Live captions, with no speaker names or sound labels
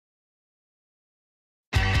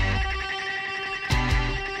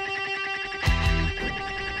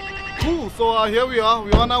So here we are.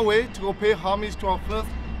 We're on our way to go pay homage to our first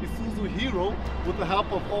Isuzu hero with the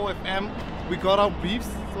help of OFM. We got our briefs,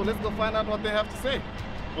 so let's go find out what they have to say.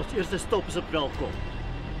 Ons eerste stop is op Welkom.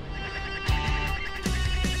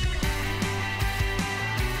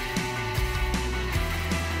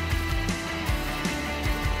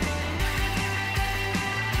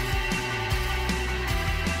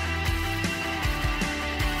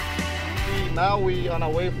 Now we are on our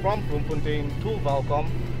way from Bloemfontein to Welkom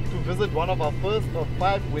to visit one of our first of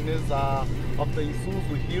 5 winners of the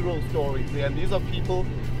Isuzu Hero Stories. And these are people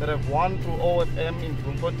that have won through OFM in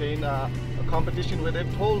Bloemfontein, a competition where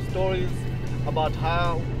they've told stories about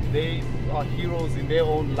how they are heroes in their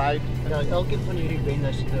own life. Ja, elkeen van hierdie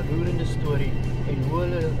wenners het 'n roerende storie en hoe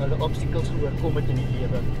hulle obstacles oorkom het in die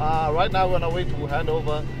lewe. Right now we're on our way to hand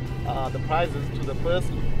over the prizes to the first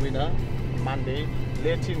winner, Monday,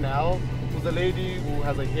 Lettie now, who's a lady who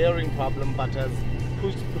has a hearing problem but has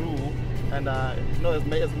pushed through and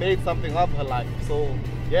has made something of her life. So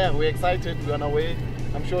yeah, we're excited, we're on our way.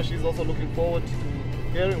 I'm sure she's also looking forward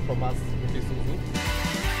to hearing from us with Isuzu.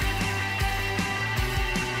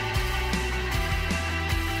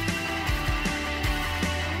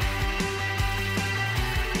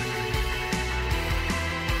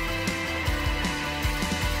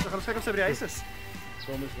 We gaan kyk of sy by die huis is.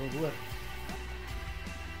 Kom eens wel hoor.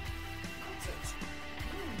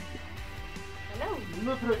 Hallo.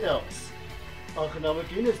 Mevrou Els, aangename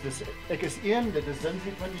kennis. Ek is dit is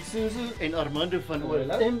Zinzi van Isuzu en Armando van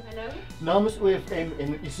OFM. Hallo. Namens OFM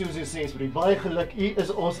en Isuzu sê vir baie geluk, u is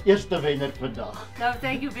ons eerste wenner vandag. No,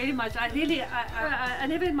 thank you very much. I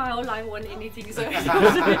never in my whole life won anything, so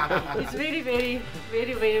it's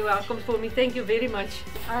very welcome for me. Thank you very much.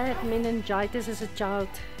 I had meningitis as a child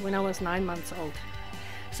when I was 9 months old.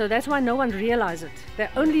 So that's why no one realized it. They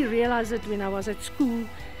only realized it when I was at school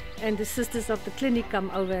and the sisters of the clinic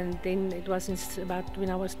come over, and then it was about when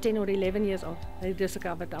I was 10 or 11 years old, they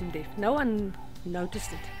discovered I'm deaf. No one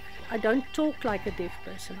noticed it. I don't talk like a deaf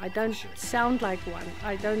person. I don't sound like one.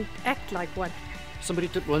 I don't act like one. Somebody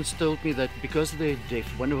once told me that because they're deaf,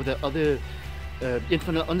 one of the other een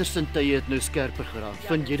van die ander sintuie het nou skerper geraak.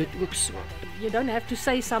 Vind jy dit ook so? You don't have to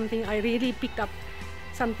say something. I really picked up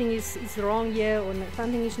something is wrong here or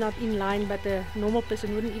something is not in line, but a normal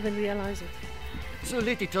person wouldn't even realize it. So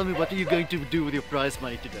Lettie, tell me, what are you going to do with your prize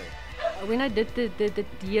money today? When I did the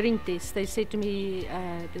hearing test, they said to me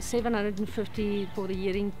the 750 for the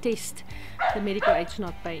hearing test, the medical aid's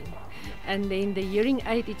not paying. And then the hearing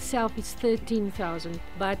aid itself is 13,000.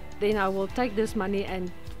 But then I will take this money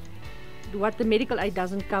and what the medical aid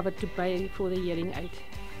doesn't cover to pay for the hearing aid.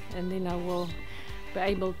 And then I will be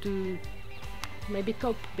able to maybe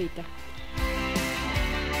cope better.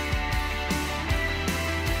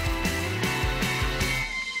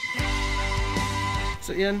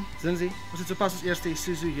 So Zinzi, ons het sopas ons eerste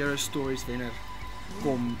Isuzu Hero Stories wenner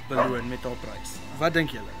kom beloon met haar prys. Wat dink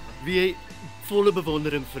julle? Wie volle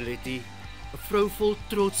bewondering vir Lettie, 'n vrou vol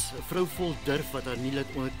trots, 'n vrou vol durf wat haar nie laat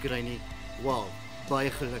onderkry nie. Wow, baie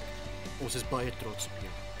geluk. Ons is baie trots op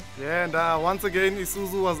jou. Yeah, and once again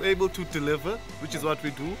Isuzu was able to deliver, which is what we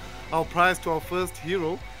do. Our prize to our first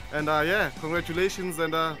hero, and yeah, congratulations,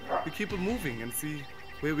 and we keep it moving and see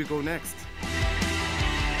where we go next.